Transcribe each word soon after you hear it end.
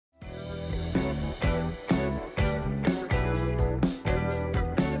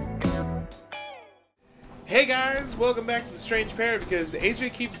Hey guys, welcome back to the Strange Pear because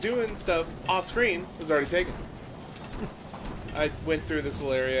AJ keeps doing stuff off screen. It was already taken. I went through this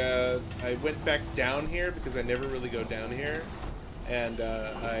little area. I went back down here because I never really go down here. And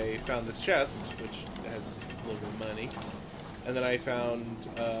I found this chest, which has a little bit of money. And then I found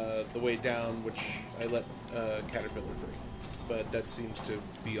the way down, which I let Caterpillar free. But that seems to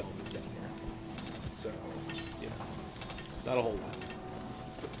be all that's down here. So, you know, not a whole lot.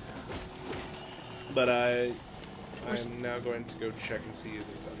 But I'm now going to go check and see if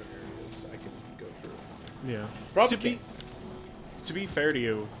there's other areas I can go through. Yeah. Probably. To be fair to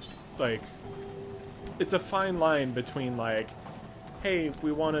you, like, it's a fine line between, like, hey,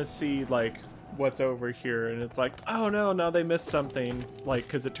 we want to see, like, what's over here, and it's like, oh no, now they missed something, like,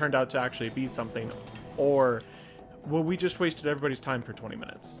 because it turned out to actually be something, or, well, we just wasted everybody's time for 20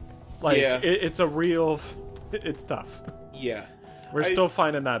 minutes. Like, yeah. It's a real, it's tough. Yeah. We're still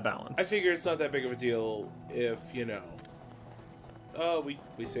finding that balance. I figure it's not that big of a deal if, you know, oh, we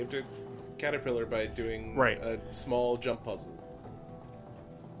saved a caterpillar by doing a small jump puzzle.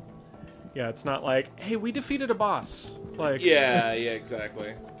 Yeah, it's not like, hey, we defeated a boss. Like, yeah,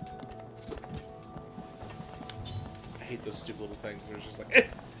 exactly. I hate those stupid little things where it's just like, eh!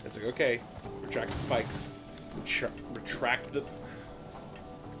 It's like, okay, retract the spikes. Retract the...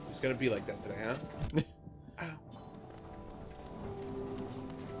 It's gonna be like that today, huh? Ow.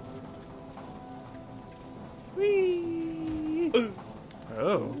 Whee!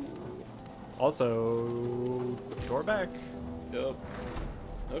 Oh. Also, door back. Yep.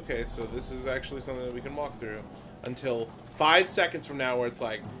 Okay, so this is actually something that we can walk through until 5 seconds from now where it's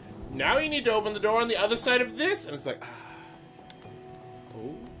like, now you need to open the door on the other side of this, and it's like,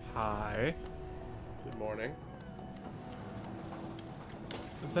 oh. Hi. Good morning.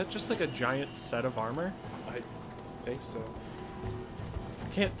 Is that just like a giant set of armor? I think so.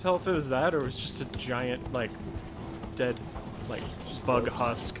 I can't tell if it was that or it was just a giant, like, dead, like, just bug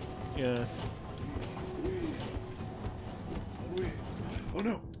husk. Yeah. Oh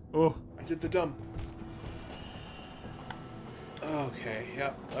no! Oh. I did the dumb. Okay,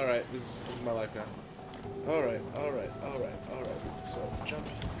 yep. Alright, this is my life now. Alright. So, jump,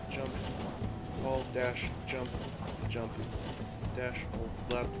 fall, dash, jump, dash, hold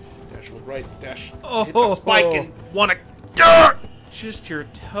left, dash, hold right, dash, hit the spike and wanna go! Just your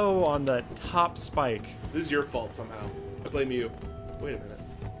toe on the top spike. This is your fault somehow. I blame you. Wait a minute.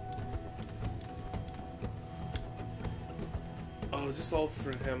 Oh, is this all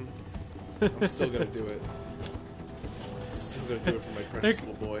for him? I'm still gonna do it. Still gonna do it for my precious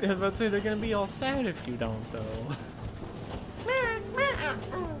little boy. I was about to say, they're gonna be all sad if you don't, though.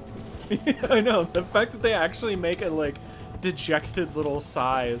 I know, the fact that they actually make a, like, dejected little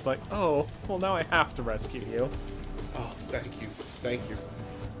sigh is like, oh, well now I have to rescue you. Oh, thank you. Thank you.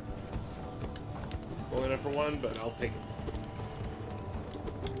 Only enough for one, but I'll take it.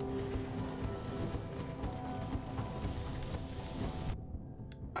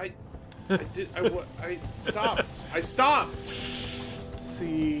 I stopped. I stopped.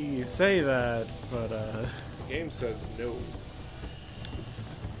 See, you say that, but, The game says no.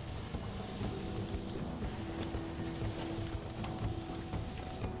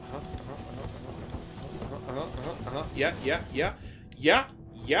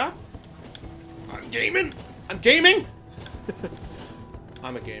 Yeah. I'm gaming. I'm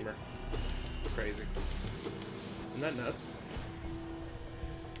a gamer. It's crazy. Isn't that nuts?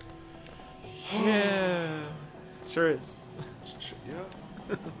 yeah, sure is.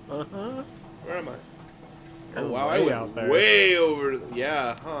 Yeah. Uh-huh. Where am I? Oh You're wow, way I went out there. way over.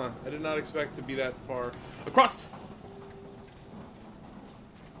 Yeah, huh? I did not expect to be that far across.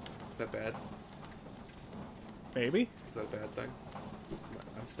 Is that bad? Maybe. Is that a bad thing?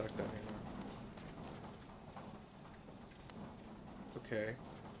 I'm stuck down here now. Okay.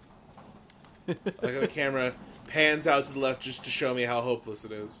 Like the camera pans out to the left just to show me how hopeless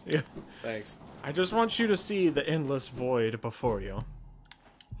it is. Yeah. Thanks. I just want you to see the endless void before you.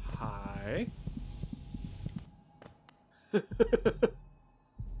 Hi.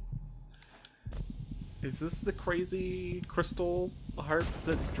 Is this the crazy crystal heart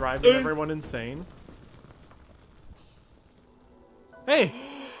that's driving everyone insane? Hey!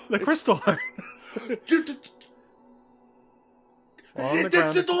 The crystal heart! On the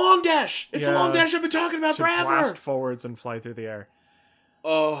ground. It's the long dash! It's the long dash I've been talking about to forever! blast forwards and fly through the air.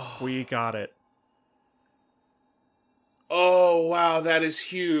 Oh. We got it. Oh, wow, that is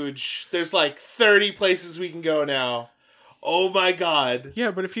huge. There's like 30 places we can go now. Oh my god.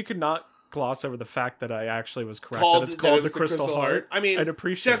 Yeah, but if you could not gloss over the fact that I actually was correct, that it's that called it was the Crystal Heart. I mean, I'd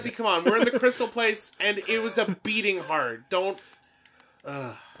appreciate Jesse, it. come on. We're in the crystal place, and it was a beating heart. Don't...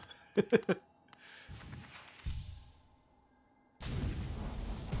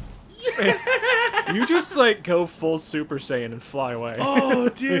 You just, like, go full Super Saiyan and fly away. Oh,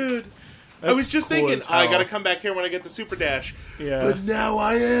 dude. I was just cool thinking, as hell. I gotta come back here when I get the Super Dash. Yeah. But now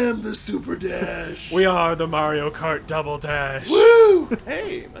I am the Super Dash. We are the Mario Kart Double Dash. Woo!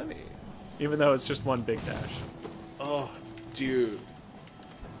 Hey, money. Even though it's just one big dash. Oh, dude.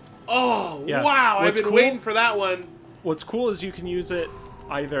 Oh, Yeah. wow. I've What's been cool- waiting for that one. What's cool is you can use it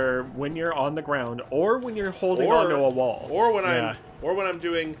either when you're on the ground or when you're holding onto a wall. Or when I'm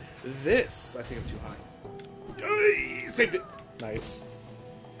doing this. I think I'm too high. Ay, saved it. Nice.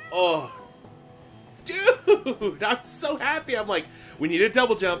 Oh. Dude, I'm so happy. I'm like, we need a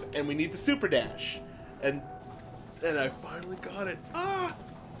double jump and we need the super dash. And I finally got it. Ah.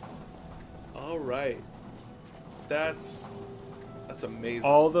 All right. That's amazing.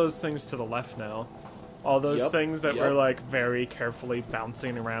 All those things to the left now. All those Yep, things that yep. were, like, very carefully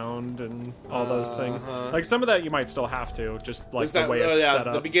bouncing around and all those things. Uh-huh. Like, some of that you might still have to, just, like, There's the that, way it's yeah, set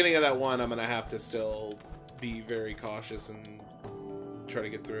up. the beginning of that one, I'm going to have to still be very cautious and try to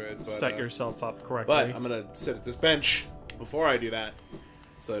get through it. But, Set yourself up correctly. But I'm going to sit at this bench before I do that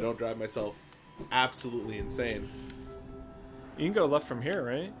so I don't drive myself absolutely insane. You can go left from here,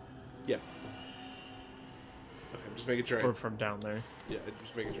 right? Yeah. Okay, I'm just making sure. Or from down there. Yeah,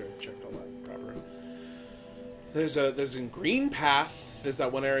 just making sure I checked all that proper. There's a green path. There's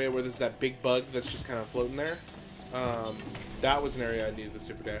that one area where there's that big bug that's just kind of floating there. That was an area I needed the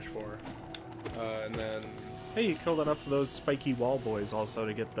super dash for. And then Hey, you killed enough of those spiky wall boys also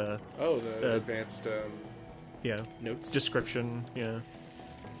to get the the advanced yeah notes description. Yeah.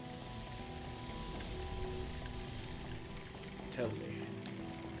 Tell me.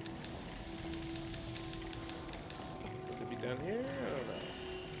 Could it be down here? I don't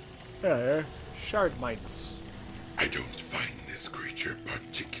know. Yeah, shard mites. I don't find this creature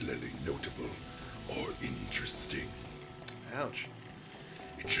particularly notable or interesting. Ouch.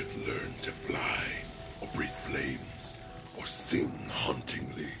 It should learn to fly, or breathe flames, or sing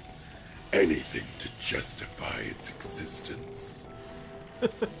hauntingly. Anything to justify its existence.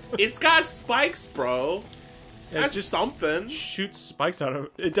 It's got spikes, bro. Yeah, That's just something. shoots spikes out of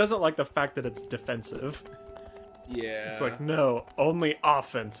it. It doesn't like the fact that it's defensive. Yeah. It's like, no, only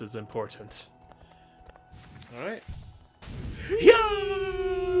offense is important. All right. Yeah.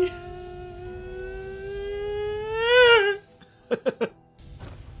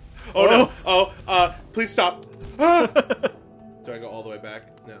 Oh no! Oh, please stop! Ah! Do I go all the way back?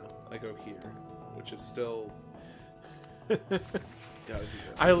 No, I go here, which is still. Gotta do that.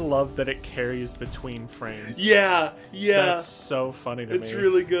 I love that it carries between frames. Yeah, yeah. That's so funny to me. It's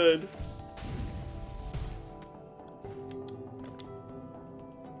really good.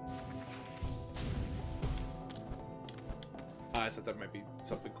 I thought that might be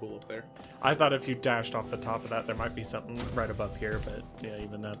something cool up there. I thought if you dashed off the top of that, there might be something right above here, but yeah,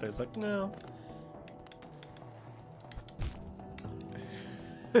 even that, there's like, no.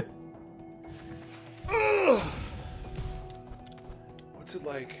 What's it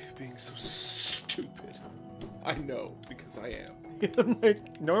like being so stupid? I know, because I am.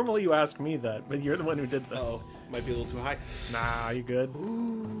 Like, normally you ask me that, but you're the one who did that. Oh, might be a little too high. Nah, you good?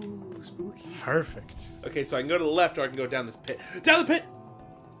 Ooh, spooky. Perfect. Okay, so I can go to the left or I can go down this pit. Down the pit!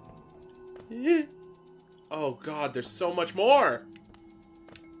 Yeah. Oh god, there's so much more!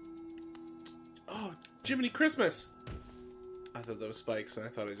 Oh, Jiminy Christmas! I thought that was spikes and I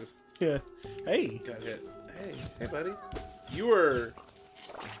thought I just Yeah. Hey. got hit. Hey buddy. You were...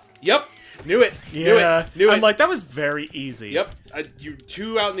 Yep! Knew it! Yeah. Knew it! I'm like, that was very easy. Yep, you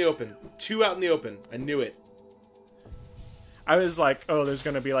two out in the open. Two out in the open. I knew it. I was like, oh, there's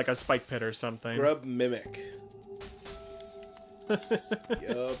gonna be like a spike pit or something. Grub Mimic.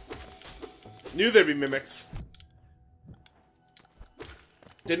 Yup. Knew there'd be mimics.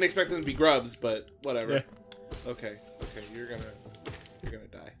 Didn't expect them to be grubs, but whatever. Yeah. Okay, you're gonna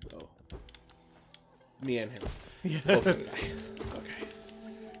die. Oh. Me and him. Yeah. Both gonna die. Okay.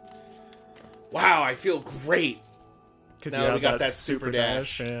 Wow, I feel great. Because Now we got that super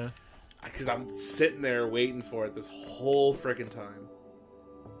dash. Yeah. Because I'm sitting there waiting for it this whole frickin' time.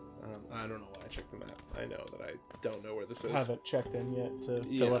 I don't know why I checked the map. I know that I don't know where this is. I haven't checked in yet to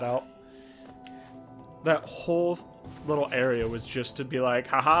Yeah. fill it out. That whole little area was just to be like,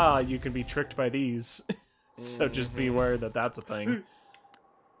 haha, you can be tricked by these. So just be aware that that's a thing.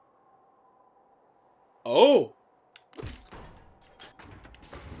 Oh!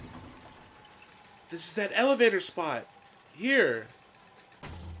 This is that elevator spot. Here.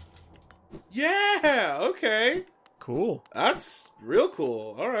 Yeah! Okay. Cool. That's real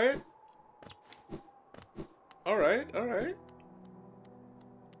cool. Alright. Alright.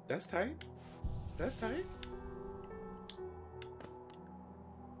 That's tight. That's tight.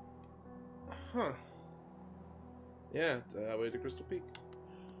 Huh. Yeah, that way to Crystal Peak.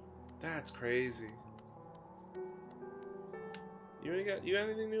 That's crazy. You got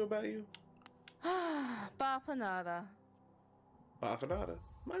anything new about you? Bafanada. Bafanada.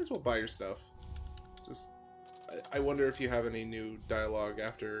 Might as well buy your stuff. Just, I wonder if you have any new dialogue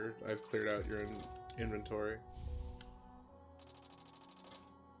after I've cleared out your inventory.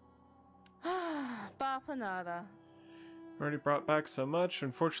 Bafanada. Already brought back so much.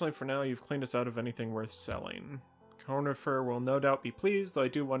 Unfortunately for now, you've cleaned us out of anything worth selling. Cornifer will no doubt be pleased, though I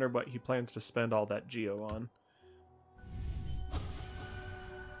do wonder what he plans to spend all that geo on.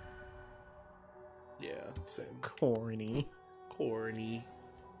 Yeah, same. Corny.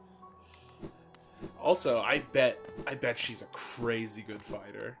 Also, I bet she's a crazy good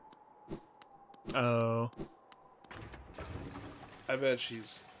fighter. Oh. I bet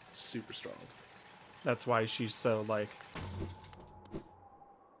she's super strong. That's why she's so, like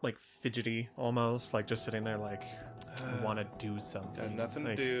fidgety, almost. Like, just sitting there, like, I want to do something. Got nothing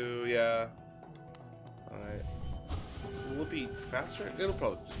like, to do, yeah. Alright. Will it be faster? It'll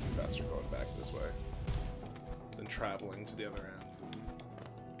probably just be faster going back this way than traveling to the other end.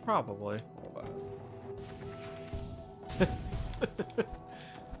 Probably. All that.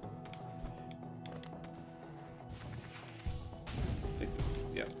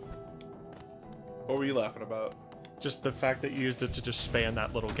 Yeah. What were you laughing about? Just the fact that you used it to just span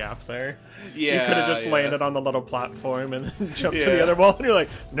that little gap there. Yeah, you could have just landed on the little platform and then jumped to the other wall, and you're like,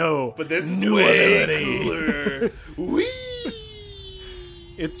 no, but this new is way ability. cooler. Whee!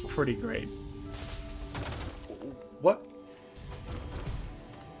 It's pretty great. What?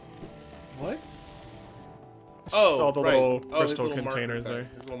 What? Just Oh, all the right. little Oh, his crystal little marker containers thing. there.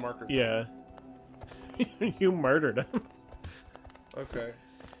 His little marker. Yeah. You murdered him. Okay.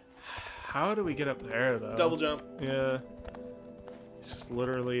 How do we get up there, though? Double jump. Yeah. It's just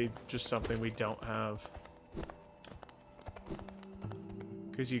literally just something we don't have.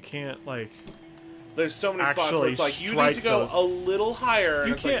 Because you can't, like... There's so many spots where it's like, you need to go a little higher. And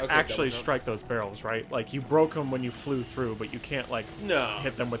You it's can't like, okay, actually double jump. strike those barrels, right? Like, you broke them when you flew through, but you can't, like, No.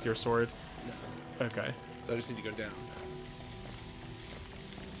 hit them with your sword. No. Okay. So I just need to go down.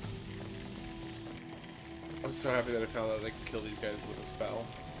 I'm so happy that I found out I could kill these guys with a spell.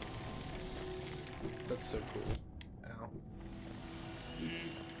 'Cause that's so cool. Ow.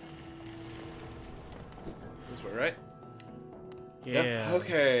 This way, right? Yeah. Yep.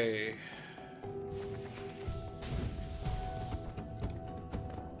 Okay.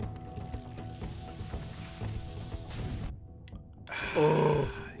 Oh.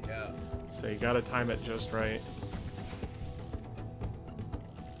 Yeah. So you gotta time it just right.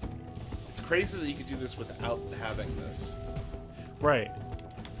 It's crazy that you could do this without having this. Right.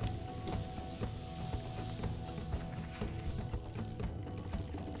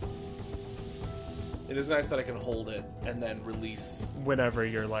 It is nice that I can hold it and then release. Whenever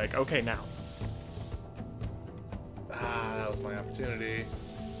you're like, okay, now. Ah, that was my opportunity.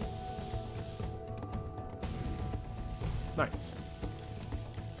 Nice.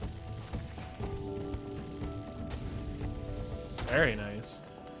 Very nice.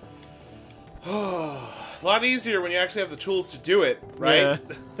 A lot easier when you actually have the tools to do it, right?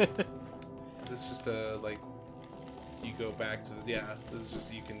 Yeah. It's just like, you go back to the, yeah, this is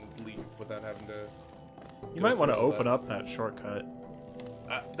just, you can leave without having to. You go might want to through all open that. up that shortcut.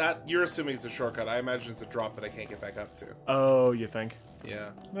 That you're assuming it's a shortcut. I imagine it's a drop that I can't get back up to. Oh, you think? Yeah.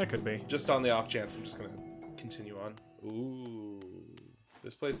 That could be. Just on the off chance, I'm just gonna continue on. Ooh,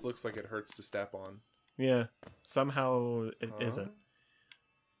 this place looks like it hurts to step on. Yeah. Somehow it isn't.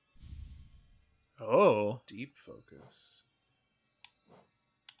 Oh. Deep focus.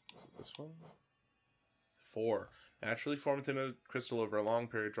 Is it this one? 4. Naturally formed within a crystal over a long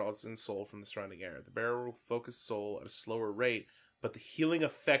period draws in soul from the surrounding air. The bearer will focus soul at a slower rate, but the healing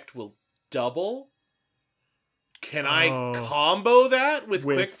effect will double? Can I combo that with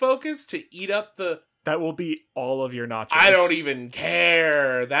quick focus to eat up the... That will be all of your notches. I don't even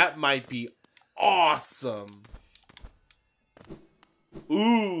care. That might be awesome.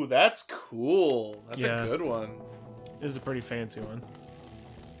 Ooh, that's cool. That's a good one. This is a pretty fancy one.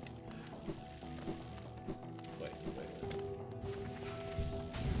 Wait.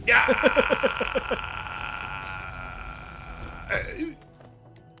 Yeah!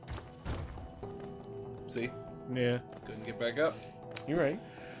 See? Yeah. Couldn't get back up. You're right.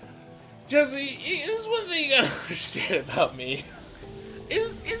 Jesse, there's one thing you gotta understand about me.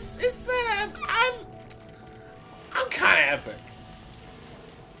 Is that I'm kind of epic.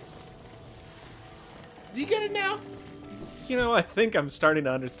 Do you get it now? You know, I think I'm starting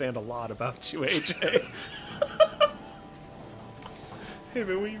to understand a lot about you, AJ. Hey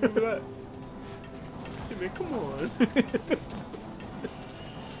man, what do you mean by that? man. Come on.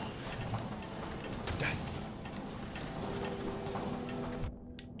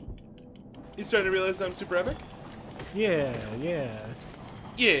 You starting to realize I'm super epic? Yeah.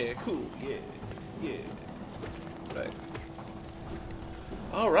 Yeah, cool. Yeah. Right.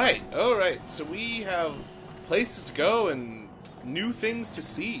 All right. So we have places to go and new things to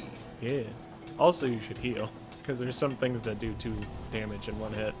see. Yeah. Also, you should heal, because there's some things that do 2 damage in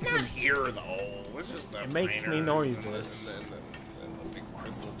 1 hit. Not here though. It's just the It makes me miners noiseless. and the big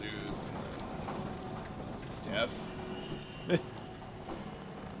crystal dudes and death.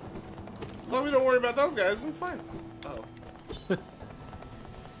 As long as we don't worry about those guys, I'm fine. Oh. I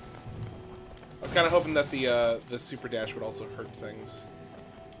was kind of hoping that the super dash would also hurt things.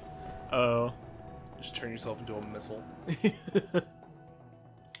 Oh. Just turn yourself into a missile.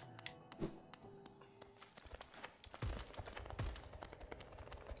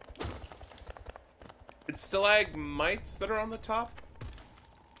 It's stalagmites that are on the top?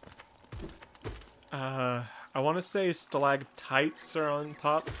 I want to say stalactites are on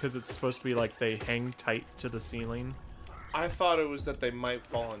top, because it's supposed to be like they hang tight to the ceiling. I thought it was that they might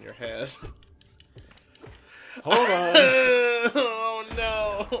fall on your head. Hold on. Oh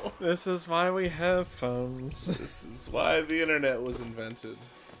no! This is why we have phones. This is why the internet was invented.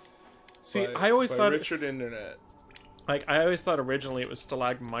 See, I always thought Richard Internet. Like, I always thought originally it was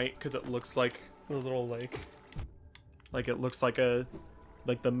stalagmite because it looks like a little, like it looks like a,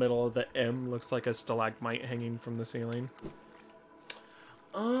 like the middle of the M looks like a stalagmite hanging from the ceiling.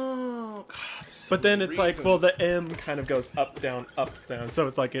 Oh, God. But then it's like, well, the M kind of goes up, down, so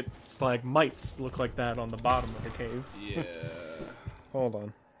it's like stalagmites look like that on the bottom of the cave. Yeah. Hold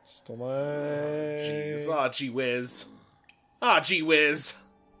on. Jeez. Aw, gee whiz. Ah, gee whiz.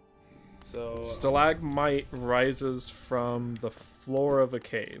 So... Stalagmite rises from the floor of a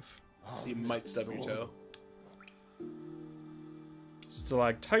cave. So you might stub your toe.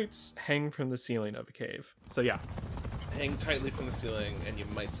 Stalactites hang from the ceiling of a cave. So yeah. Hang tightly from the ceiling, and you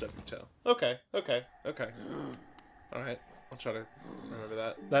might stub your toe. Okay. Alright, I'll try to remember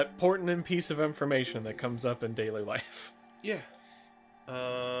that. That important piece of information that comes up in daily life. Yeah.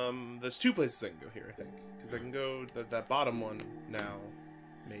 There's 2 places I can go here, I think. Because I can go that bottom one now,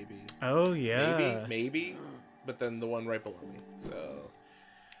 maybe. Oh, yeah. Maybe. But then the one right below me, so...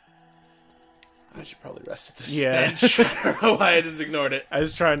 I should probably rest at this bench. I don't know why I just ignored it. I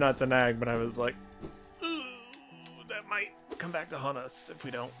was trying not to nag, but I was like, ooh, that might come back to haunt us if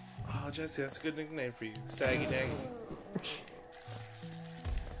we don't. Oh, Jesse, that's a good nickname for you. Saggy Daggy.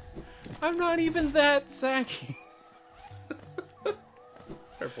 I'm not even that saggy.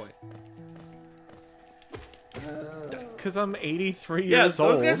 Fair point. Because I'm 83 years old.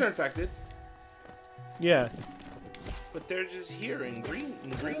 Yeah, those guys are infected. Yeah. But they're just here in green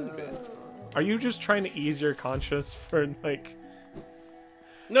bit. Are you just trying to ease your conscience for, like...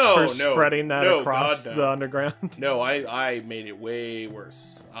 No, spreading that across the underground? No, I made it way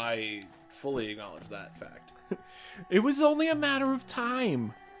worse. I fully acknowledge that fact. It was only a matter of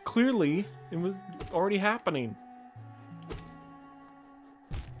time. Clearly, it was already happening.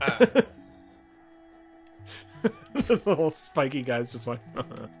 The little spiky guy's just like,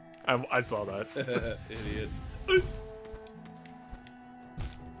 I saw that. Idiot.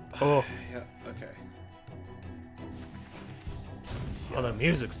 Oh. Yeah, okay. Oh, the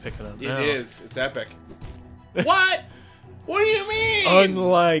music's picking up now. It is. It's epic. What? What do you mean?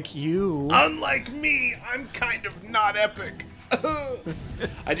 Unlike you. Unlike me, I'm kind of not epic.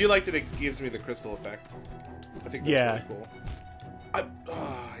 I do like that it gives me the crystal effect. I think that's really cool. I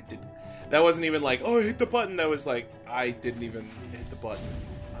didn't. That wasn't even like, oh, I hit the button. That was like, I didn't even hit the button.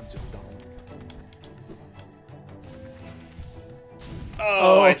 I'm just dumb.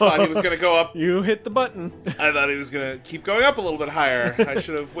 Oh, I thought he was going to go up. You hit the button. I thought he was going to keep going up a little bit higher. I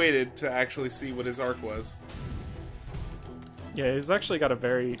should have waited to actually see what his arc was. Yeah, he's actually got a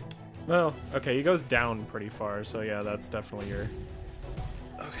very... Well, okay, he goes down pretty far, so yeah, that's definitely your...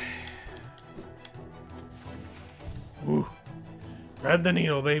 Okay. Woo. Thread the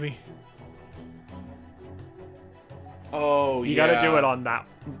needle, baby. Oh, you gotta do it on that...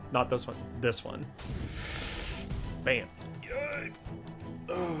 Not this one. This one. Bam.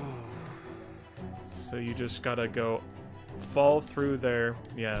 So you just gotta go... Fall through there.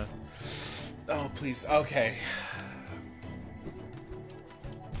 Yeah. Oh, please. Okay.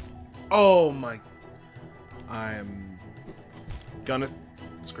 Oh my... I'm gonna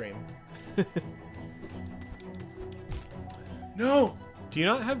scream. No! Do you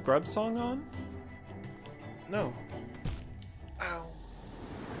not have Grub Song on? No. Ow.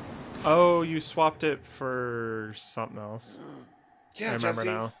 Oh, you swapped it for something else. Yeah, I remember Jesse.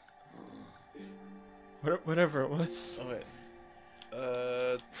 now. Whatever it was. Oh wait.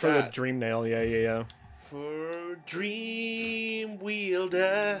 For the dream nail, yeah. For Dream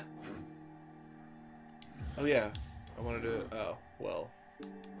Wielder. Oh yeah, I wanted to. Oh well.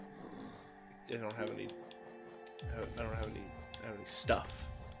 I don't have any. I don't have any stuff.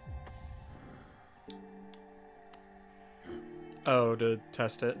 Oh, to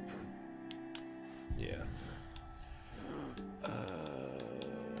test it. Yeah.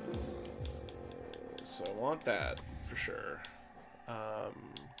 So I want that for sure.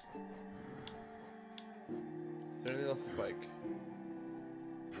 Is there anything else that's like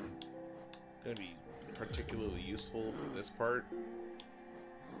gonna be particularly useful for this part?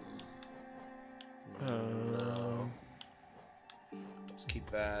 No. Just keep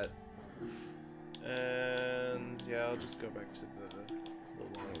that. And yeah, I'll just go back to the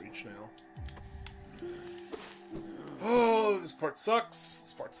long reach now. Oh, this part sucks.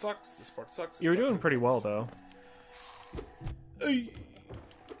 This part sucks. This part sucks. You were doing pretty well, though.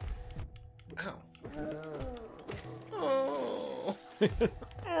 Ow. Oh.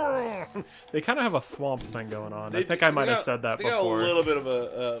 They kind of have a thwomp thing going on. I think I might have said that before. They got a little bit of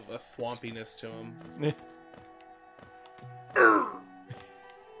a thwompiness to them.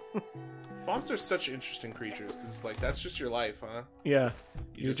 Thwomps are such interesting creatures because, like, that's just your life, huh? Yeah.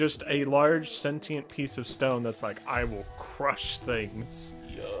 You're just a large sentient piece of stone that's like, I will crush things.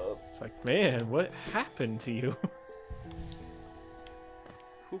 Yup. It's like, man, what happened to you?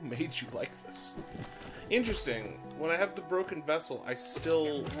 Who made you like this? Interesting. When I have the broken vessel, I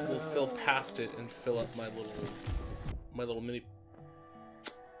still will fill past it and fill up my little mini.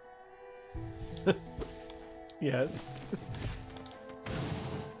 Yes.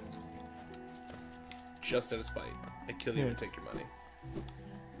 Just out of spite, I kill you and take your money.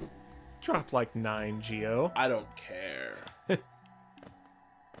 Drop like 9 Geo. I don't care.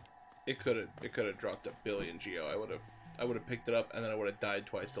 It could have dropped a billion Geo. I would have picked it up and then I would have died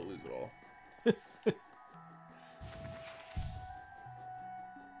twice to lose it all.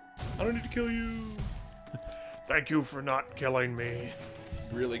 I don't need to kill you. Thank you for not killing me.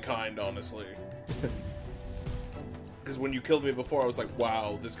 Really kind, honestly. Because when you killed me before, I was like,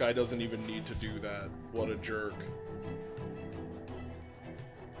 wow, this guy doesn't even need to do that. What a jerk.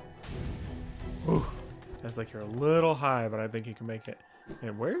 Ooh. I was like, you're a little high, but I think you can make it.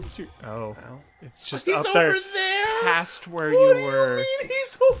 And where's your... Oh. Well, It's just he's up over there. there? Past where What you were. do you mean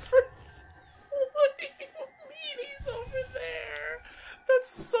he's over there? What do you mean he's over there? That's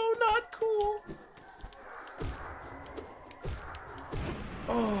so not cool.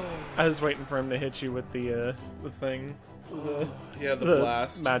 Oh. I was waiting for him to hit you with the thing. Yeah, the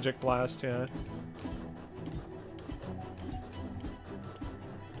blast. Magic blast, yeah.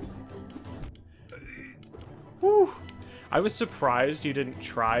 Whew. I was surprised you didn't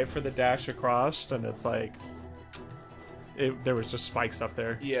try for the dash across, and it's like... there was just spikes up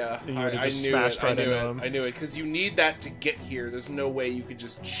there. Yeah, And you would've I just knew smashed it. right I knew into it. him. I knew it because you need that to get here. There's no way you could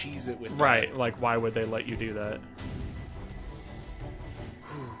just cheese it with Right, like why would they let you do that?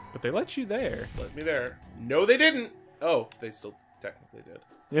 But they let you there. that. Let me there. No, they didn't. Oh, they still technically did.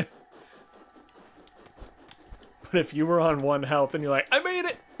 Yeah. But if you were on 1 health and you're like, I made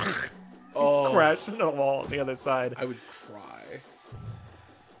it! Oh, Crash into the wall on the other side. I would cry.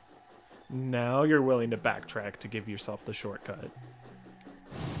 Now you're willing to backtrack to give yourself the shortcut.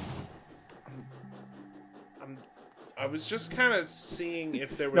 I was just kind of seeing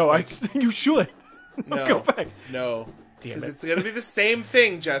if there was. No, like, you should. no, Go back. No, Damn because it. it's gonna be the same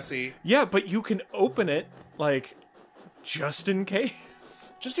thing, Jesse. Yeah, but you can open it, like, just in case.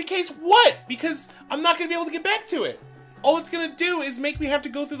 Just in case what? Because I'm not gonna be able to get back to it. All it's gonna do is make me have to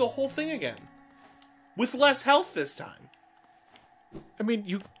go through the whole thing again, with less health this time. I mean,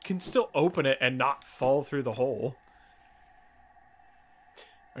 you can still open it and not fall through the hole.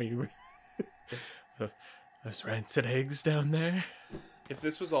 Are you... Those rancid eggs down there? If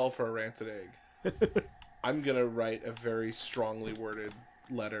this was all for a rancid egg, I'm gonna write a very strongly worded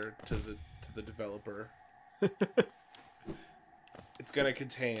letter to the developer. It's gonna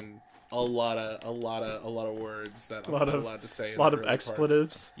contain a lot of words that I'm not allowed to say. A lot of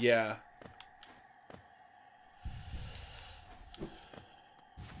expletives. Parts. Yeah.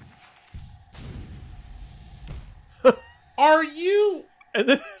 Are you? And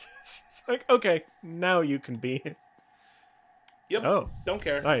then it's like, okay, now you can be. Yep. Oh, Don't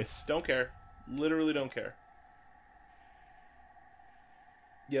care. nice. Don't care. Literally don't care.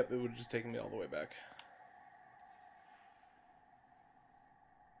 Yep, it would have just taken me all the way back.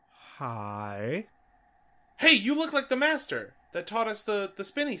 Hi. Hey, you look like the master that taught us the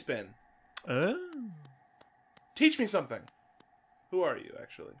spinny spin. Oh. Teach me something. Who are you,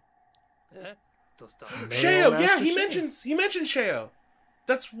 actually? Sheo, yeah, Master he mentions Sheo.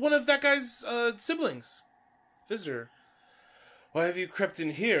 That's one of that guy's siblings. Visitor. Why have you crept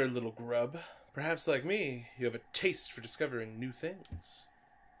in here, little grub? Perhaps like me, you have a taste for discovering new things.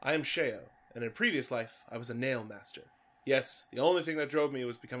 I am Sheo, and in a previous life, I was a nail master. Yes, the only thing that drove me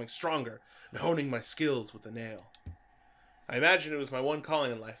was becoming stronger and honing my skills with the nail. I imagined it was my one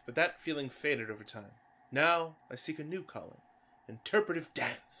calling in life, but that feeling faded over time. Now, I seek a new calling. Interpretive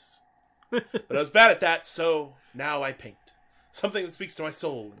dance. But I was bad at that, so now I paint. Something that speaks to my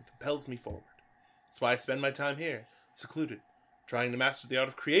soul and compels me forward. That's why I spend my time here, secluded, trying to master the art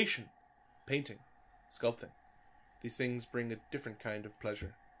of creation, painting, sculpting. These things bring a different kind of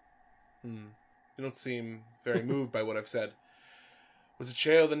pleasure. You don't seem very moved by what I've said. Was it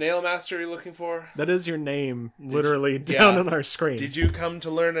Sheo the Nail Master you're looking for? That is your name, literally, down on our screen. Did you come to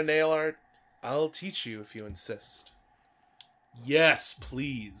learn a nail art? I'll teach you if you insist. Yes,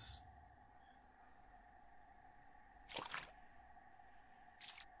 please.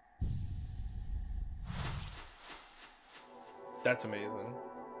 That's amazing.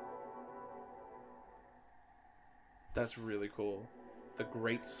 That's really cool. The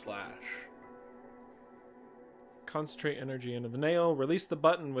Great Slash. Concentrate energy into the nail. Release the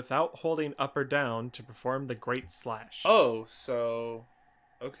button without holding up or down to perform the Great Slash. Oh, so...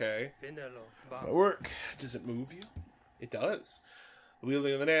 Okay. My work. Does it move you? It does. The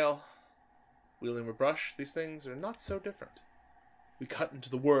wielding of the nail, wielding of a brush, these things are not so different. We cut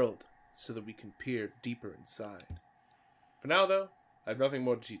into the world so that we can peer deeper inside. For now, though, I have nothing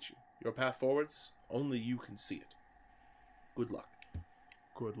more to teach you. Your path forwards, only you can see it. Good luck.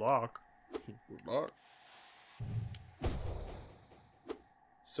 Good luck. Good luck.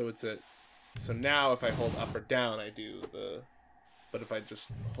 So it's a... So now if I hold up or down, I do the... But if I just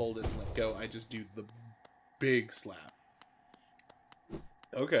hold it and let go, I just do the big slap.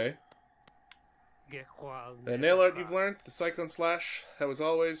 Okay. The nail art you've learned, the Cyclone Slash, that was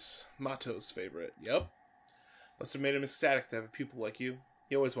always Mato's favorite. Yep. Must have made him ecstatic to have a pupil like you.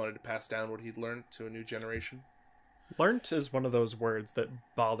 He always wanted to pass down what he'd learned to a new generation. Learnt is one of those words that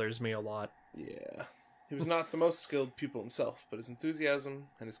bothers me a lot. Yeah. He was not the most skilled pupil himself, but his enthusiasm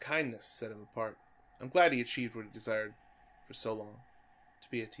and his kindness set him apart. I'm glad he achieved what he desired for so long. To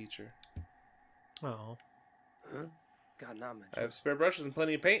be a teacher. Oh. I have spare brushes and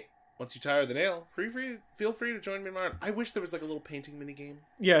plenty of paint. Once you tire the nail, feel free to join me in my art. I wish there was like a little painting minigame.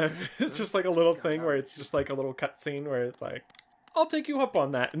 Yeah, it's just like a little thing where it's just like a little cutscene where it's like, I'll take you up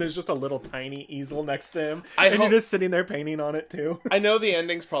on that. And there's just a little tiny easel next to him. You're just sitting there painting on it too. I know the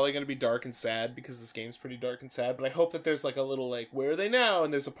ending's probably going to be dark and sad because this game's pretty dark and sad, but I hope that there's like a little like, where are they now?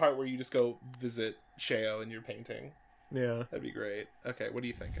 And there's a part where you just go visit Sheo and you're painting. Yeah. That'd be great. Okay, what are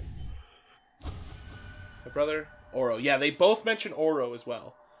you thinking? My brother? Oro. Yeah, they both mention Oro as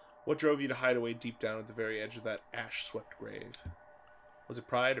well. What drove you to hide away deep down at the very edge of that ash-swept grave? Was it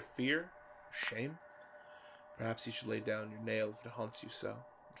pride or fear? Or shame? Perhaps you should lay down your nail if it haunts you so,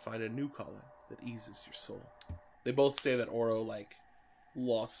 and find a new calling that eases your soul. They both say that Oro, like,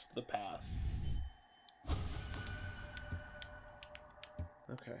 lost the path.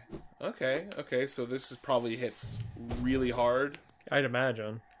 Okay, so this is probably hits really hard. I'd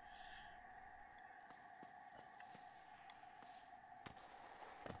imagine.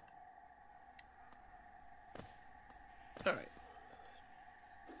 Alright.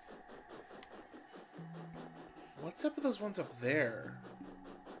 What's up with those ones up there?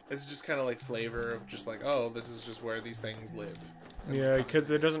 It's just kind of like flavor of just like, oh, this is just where these things live. Yeah, because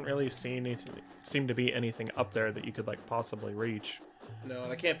there doesn't really seem to be anything up there that you could like possibly reach. No,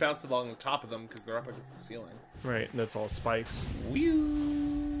 and I can't bounce along the top of them because they're up against the ceiling. Right, and that's all spikes.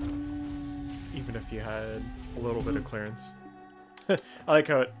 Even if you had a little bit of clearance. I like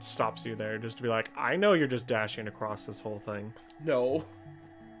how it stops you there, just to be like, I know you're just dashing across this whole thing. No.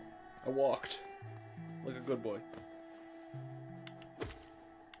 I walked. Like a good boy.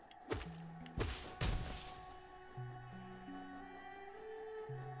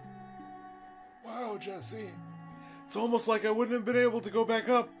 Wow, Jessee. It's almost like I wouldn't have been able to go back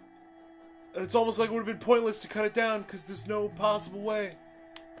up. And it's almost like it would have been pointless to cut it down because there's no possible way.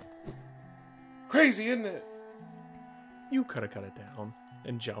 Crazy, isn't it? You could have cut it down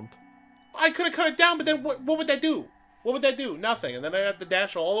and jumped. I could have cut it down, but then what would that do? What would that do? Nothing. And then I'd have to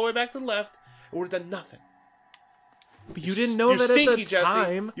dash all the way back to the left. It would have done nothing. But you didn't know that stinky, at the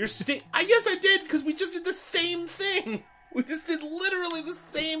time. Jessee. You're stinky. Yes, I did, because we just did the same thing. We just did literally the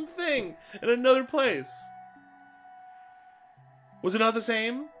same thing in another place. Was it not the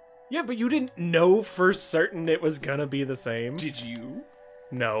same? Yeah, but you didn't know for certain it was gonna be the same. Did you?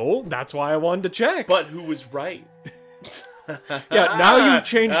 No, that's why I wanted to check. But who was right? Yeah, now you've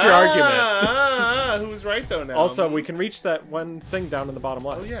changed your argument. Who's right though now? Also, we can reach that one thing down in the bottom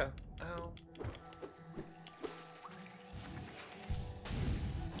left. Oh yeah. Ow.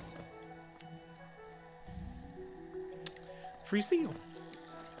 Free seal.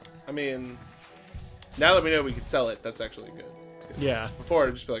 I mean, now that we know we can sell it, that's actually good. Yeah. Before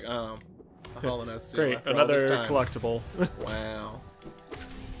it'd just be like, a Hollow Knight seal Great, after all this another time. collectible. Wow.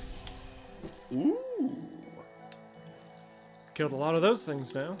 Ooh. Killed a lot of those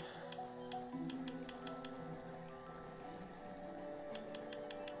things now.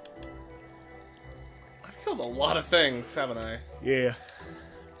 I've killed a lot of things, haven't I? Yeah.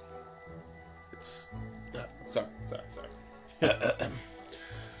 It's... sorry.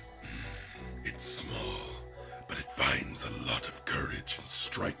 It's small, but it finds a lot of courage and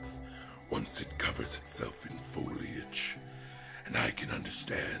strength once it covers itself in foliage. And I can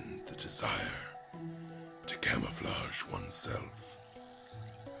understand the desire to camouflage oneself,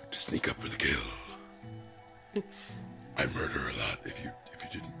 to sneak up for the kill. I murder a lot, if you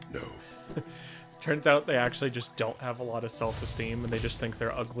didn't know. Turns out they actually just don't have a lot of self-esteem, and they just think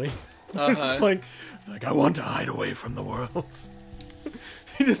they're ugly. Uh-huh. It's like, I want to hide away from the world.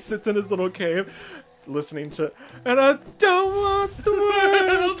 He just sits in his little cave, listening to, and I don't want the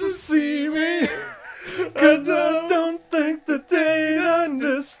world to see me, 'cause I don't think that they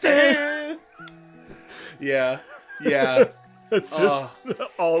understand. Yeah. It's just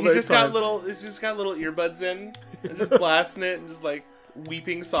all He's the just time. he's just got little earbuds in, and just blasting it, and just like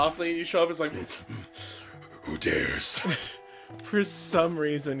weeping softly, and you show up, it's like... Who dares? For some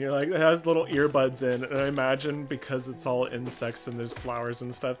reason, you're like, it has little earbuds in, and I imagine because it's all insects and there's flowers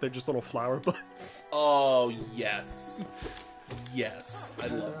and stuff, they're just little flower buds. Oh, yes. Yes, I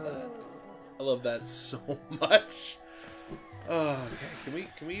love that. I love that so much. Oh, okay,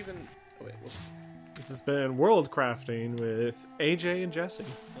 can we even... Oh, wait, whoops. This has been World Crafting with AJ and Jessee.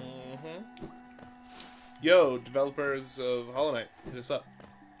 Mm-hmm. Yo, developers of Hollow Knight, hit us up.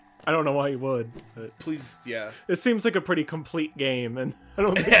 I don't know why you would, but Please, yeah. it seems like a pretty complete game, and I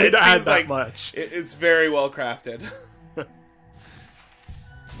don't think It they'd add seems that like much. It is very well crafted.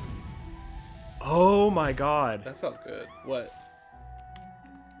 Oh my god. That felt good. What?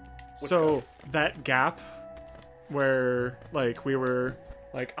 So, that gap where, like, we were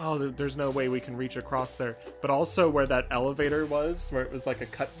like, oh, there's no way we can reach across there. But also where that elevator was, where it was like a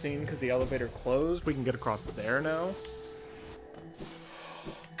cutscene because the elevator closed, we can get across there now.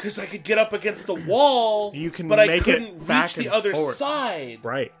 Because I could get up against the wall, You can but I make it couldn't back reach the and other forth. side.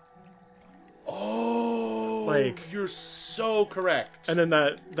 Right. Oh, Like- you're so correct. And then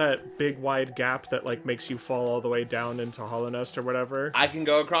that big wide gap that like makes you fall all the way down into Hollow Nest or whatever. I can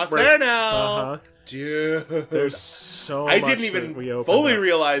go across Right. there now. Uh-huh. Dude. There's so I much didn't that even we opened fully up.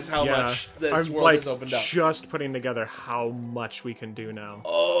 realize how Yeah. much this I'm world like has opened up. just putting together how much we can do now.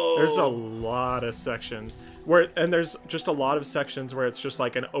 Oh. There's a lot of sections and there's just a lot of sections where it's just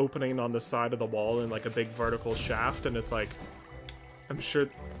like an opening on the side of the wall and like a big vertical shaft, and it's like, I'm sure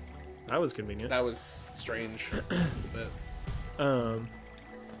that was convenient. That was strange. A little bit.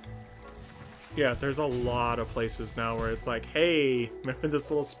 Yeah, there's a lot of places now where it's like, hey, remember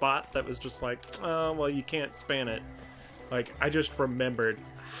this little spot that was just like, oh, well, you can't span it. Like, I just remembered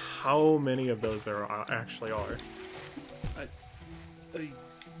how many of those there actually are.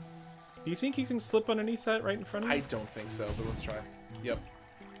 Do you think you can slip underneath that right in front of you? I don't think so, but let's try. Yep.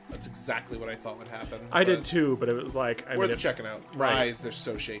 That's exactly what I thought would happen. I did but too, but it was like... worth checking out. Right. My eyes, they're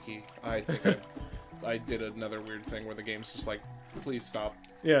so shaky. I think I did another weird thing where the game's just like, please stop.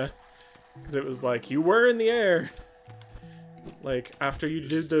 Yeah. Because it was like, you were in the air. Like, after you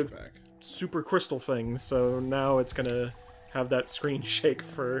did the Back. super crystal thing, so now it's gonna have that screen shake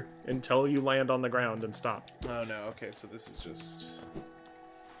for until you land on the ground and stop. Oh no, okay, so this is just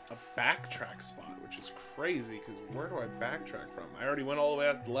a backtrack spot, which is crazy, because where do I backtrack from? I already went all the way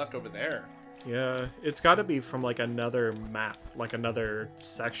out to the left over there. Yeah, it's gotta be from like another map, like another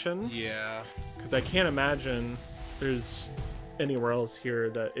section. Yeah. Because I can't imagine there's anywhere else here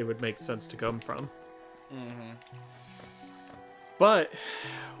that it would make sense to come from. Mm-hmm. But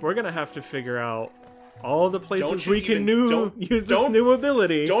we're gonna have to figure out all the places Don't you we can even- use this don't- new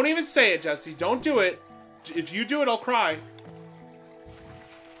ability. Don't even say it, Jesse. Don't do it. If you do it, I'll cry.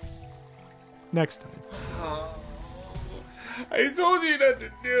 Next time. Oh, I told you not to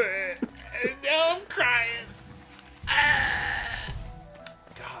do it. And now I'm crying. Ah.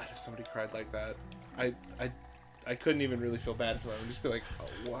 God, if somebody cried like that, I couldn't even really feel bad for her. I would just be like,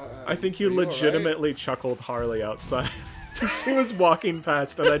 oh, wow. I think you Are all right? legitimately chuckled Harley outside. She was walking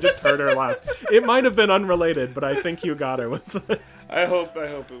past and I just heard her laugh. It might have been unrelated, but I think you got her with it. I hope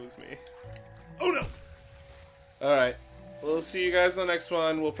it was me. Oh no. All right. We'll see you guys on the next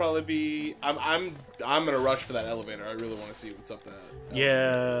one. We'll probably be... I'm gonna rush for that elevator. I really want to see what's up there.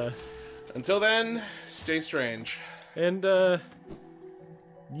 Yeah. Until then, stay strange. And,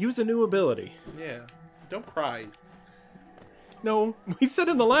 use a new ability. Yeah. Don't cry. No, we said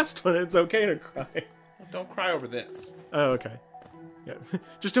in the last one it's okay to cry. Don't cry over this. Oh, okay. Yeah.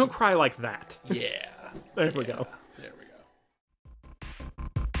 Just don't cry like that. Yeah. There we go.